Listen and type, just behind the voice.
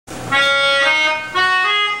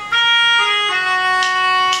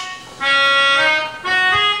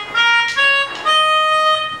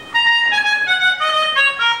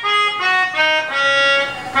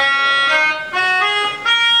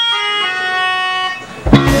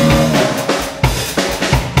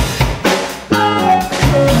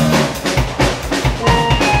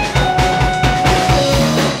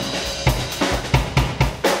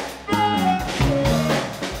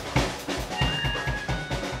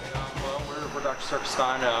Dr.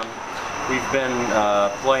 Cirkustein. We've been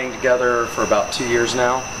playing together for about 2 years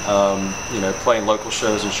now, playing local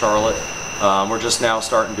shows in Charlotte. We're just now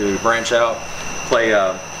starting to branch out, play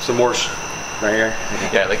some more right here?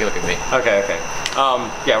 Yeah, they can look at me. Okay.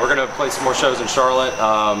 Yeah, we're going to play some more shows in Charlotte.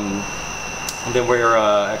 And then we're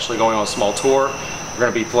actually going on a small tour. We're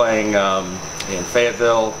going to be playing in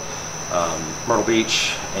Fayetteville, Myrtle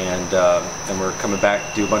Beach, and we're coming back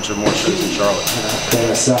to do a bunch of more shows in Charlotte.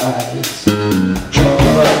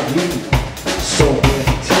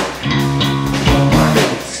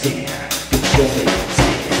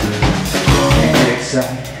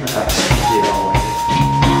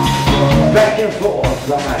 Back and forth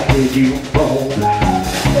like you roll.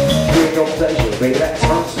 With no pleasure, baby, that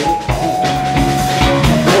turns me on.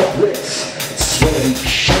 No bliss, sweaty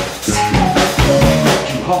shit.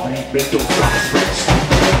 You hard and make your flies rest.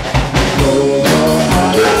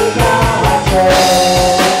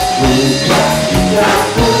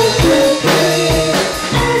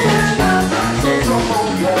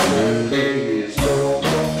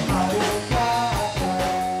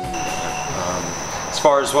 As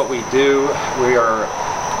far as what we do, we are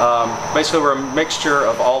basically we're a mixture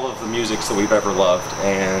of all of the musics that we've ever loved,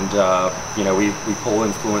 and we pull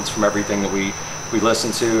influence from everything that we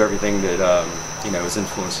listen to, everything that has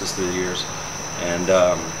influenced us through the years, and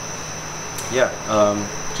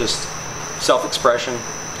just self-expression,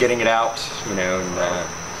 getting it out, and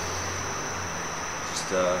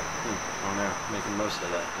just I don't know, making the most of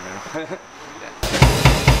that,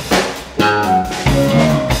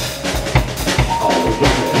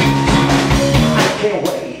 I can't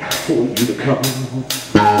wait for you to come.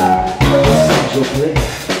 Sound your play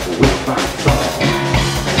with my thumb.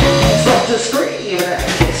 Start to scream and that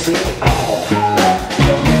gets me off.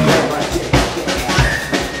 Grab my dick,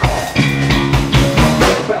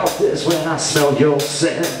 think about this when I smell your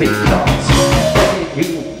scent, because you,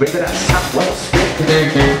 baby, that's how well spent.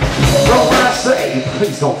 So when I say,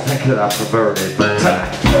 please don't think that I perverted, but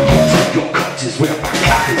your cunt is where my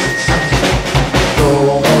cock is inserted.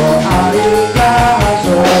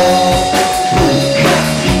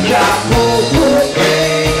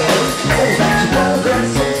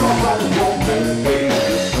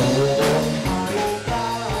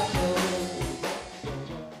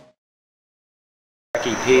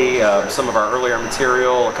 EP, some of our earlier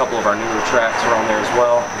material, a couple of our newer tracks are on there as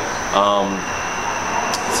well.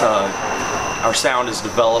 Our sound has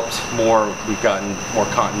developed more. We've gotten more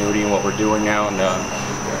continuity in what we're doing now, and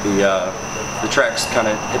the tracks kind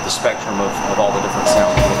of hit the spectrum of all the different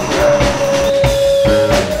sounds that we have.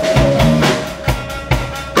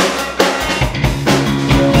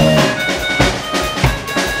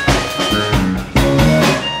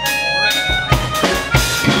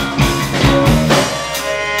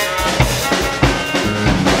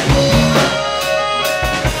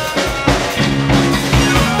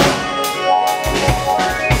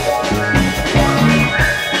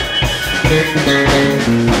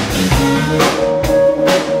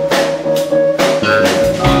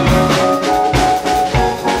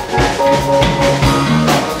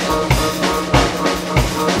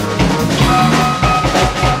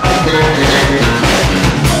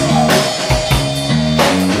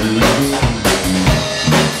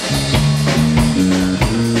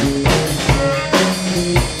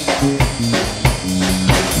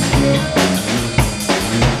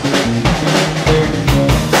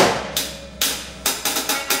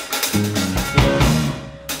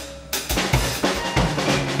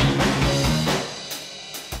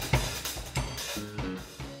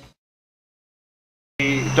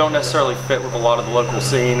 We don't necessarily fit with a lot of the local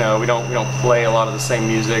scene. We don't play a lot of the same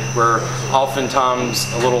music. We're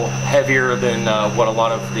oftentimes a little heavier than what a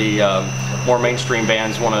lot of the more mainstream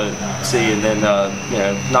bands want to see, and then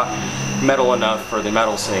not metal enough for the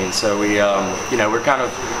metal scene. So we we're kind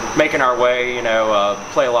of making our way.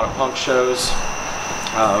 Play a lot of punk shows.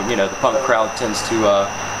 The punk crowd tends to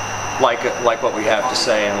like what we have to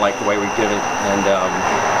say and like the way we give it, and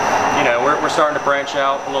we're starting to branch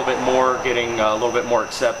out a little bit more, getting a little bit more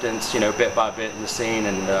acceptance, bit by bit in the scene,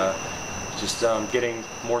 and just getting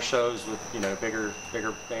more shows with bigger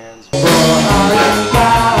bands.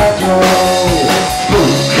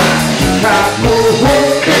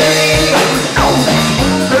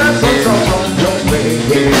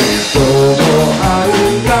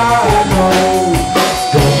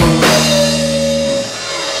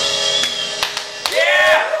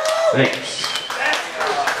 Thanks.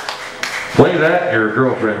 Play that and your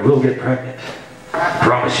girlfriend will get pregnant. I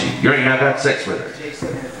promise you, you ain't have that sex with her.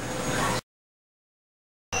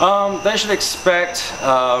 They should expect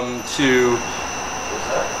to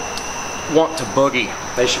want to boogie.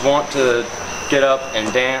 They should want to get up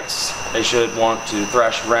and dance. They should want to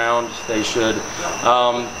thrash around. They should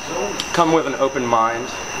come with an open mind,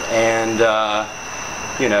 and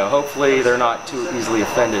you know, hopefully they're not too easily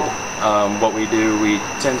offended. What we do, we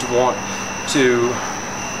tend to want to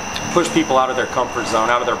push people out of their comfort zone,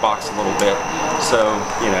 out of their box a little bit. So,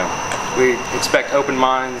 you know, we expect open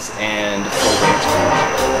minds and full dance crews.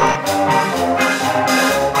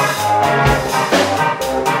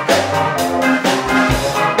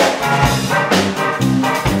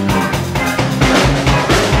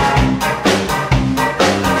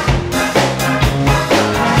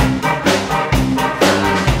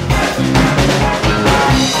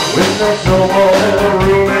 There's no more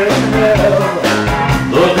room in hell.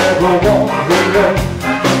 The devil won't prevail.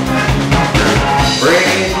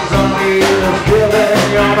 Brains on wheels, killing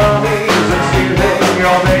your mummies and stealing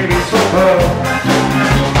your babies from her.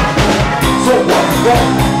 So what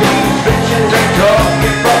won't these bitches ain't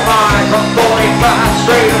talking from mine? From 45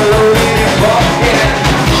 straight loaded and walking.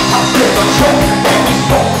 I'll flip a truck and we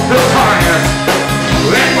smoke the tires.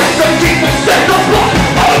 And with the demons set the blood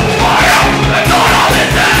on fire, and not on the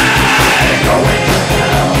day. Going to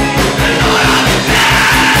hell, and not on the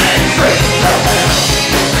day. Straight to hell,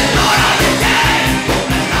 and not on the day.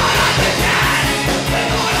 And not on the day.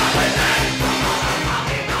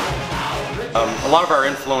 And not on the day. A lot of our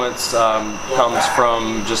influence comes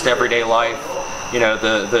from just everyday life. You know,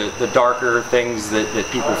 the darker things that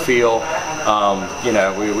people feel. You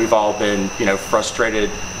know, we've all been, you know,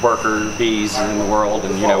 frustrated worker bees in the world,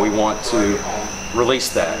 and, you know, we want to release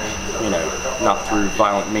that, you know, not through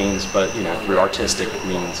violent means, but, you know, through artistic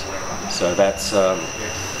means. So that's our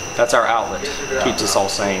outlet. Keeps us all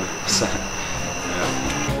sane. So,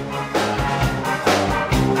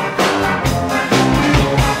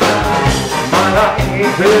 My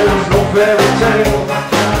life is no fairy tale.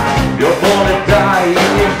 You're born and die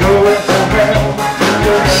and you go into hell.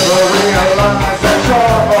 You never realize that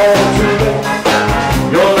you're all too late.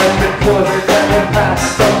 Your life been poisoned and you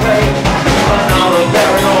passed away. Another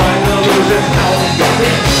paranoid delusion pounding your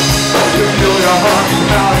head. You feel your heart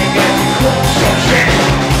pounding and you clench your chest.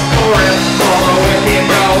 Rest all the way you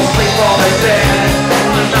go, sleep all the dead.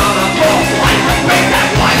 Another false life that made that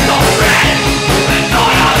life so red. And not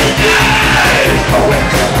on the day. Going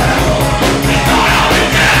to hell. And not on the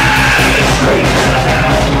day. Straight to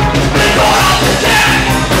hell. And not on the day.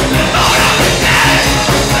 And not on the day.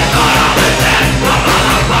 And not on the day. I'm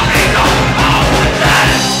motherfucking on the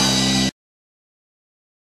day.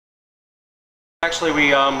 actually,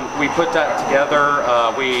 we put that together.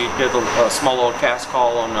 We did a small little cast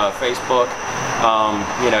call on Facebook.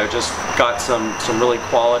 You know, just got some really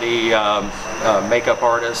quality makeup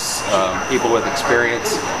artists, people with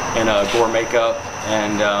experience in gore makeup,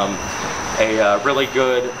 and a really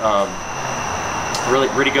good really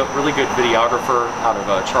good videographer out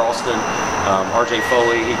of Charleston, RJ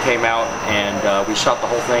Foley. He came out and we shot the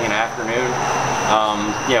whole thing in an afternoon.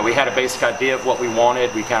 Yeah, we had a basic idea of what we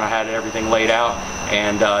wanted. We kind of had everything laid out,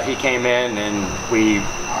 and he came in and we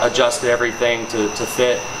adjusted everything to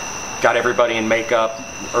fit. Got everybody in makeup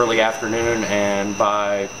early afternoon, and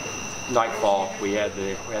by nightfall we had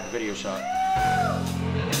the video shot.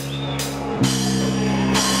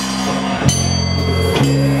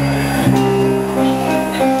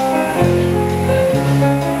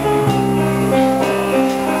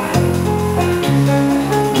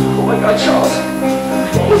 Oh my God, Charles,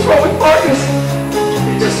 what was wrong with Marcus?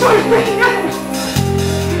 He just started breaking out.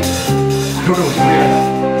 I don't know what's weird.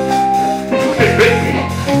 He bit me.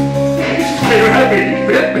 He just came at me. He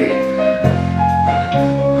bit me.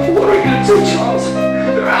 What are we gonna do, Charles?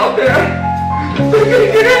 They're out there. They're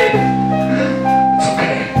gonna get in. It's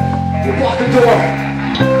okay. We'll block the door.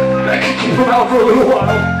 That can keep them out for a little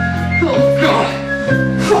while. Oh God.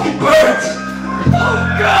 Fucking birds. Oh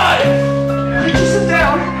God. Just sit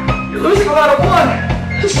down. You're losing a lot of blood.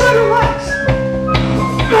 Just try to relax.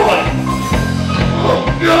 Oh God. Oh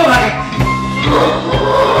God.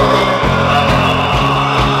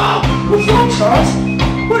 What's wrong, Charles?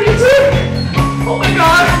 What are you doing? Oh my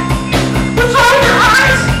God. What's wrong with your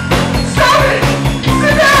eyes? Stop it.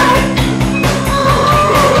 Sit down.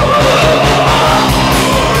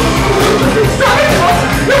 Stop it, Charles.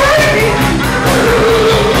 You're hurting me.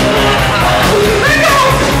 Let go.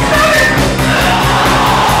 Stop it.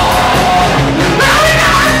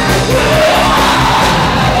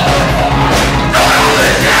 Go on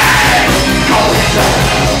the day. Go on.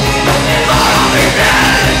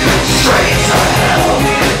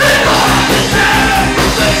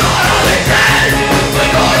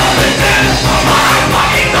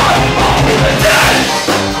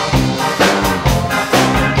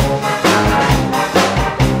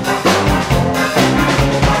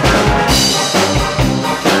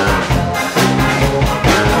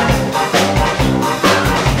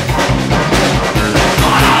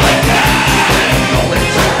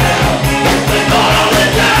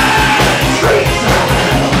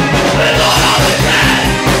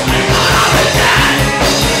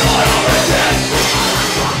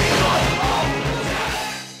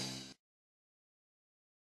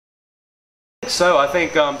 so. I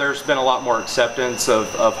think there's been a lot more acceptance of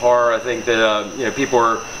horror. I think that you know, people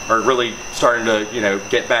are really starting to, you know,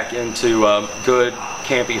 get back into good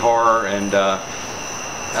campy horror, and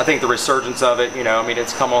I think the resurgence of it, you know, I mean,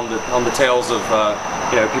 it's come on the tails of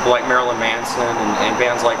you know, people like Marilyn Manson and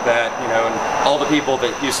bands like that, you know, and all the people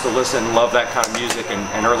that used to listen and love that kind of music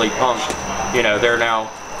and early punk, you know, they're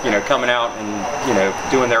now, you know, coming out and, you know,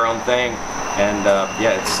 doing their own thing, and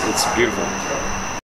yeah, it's beautiful.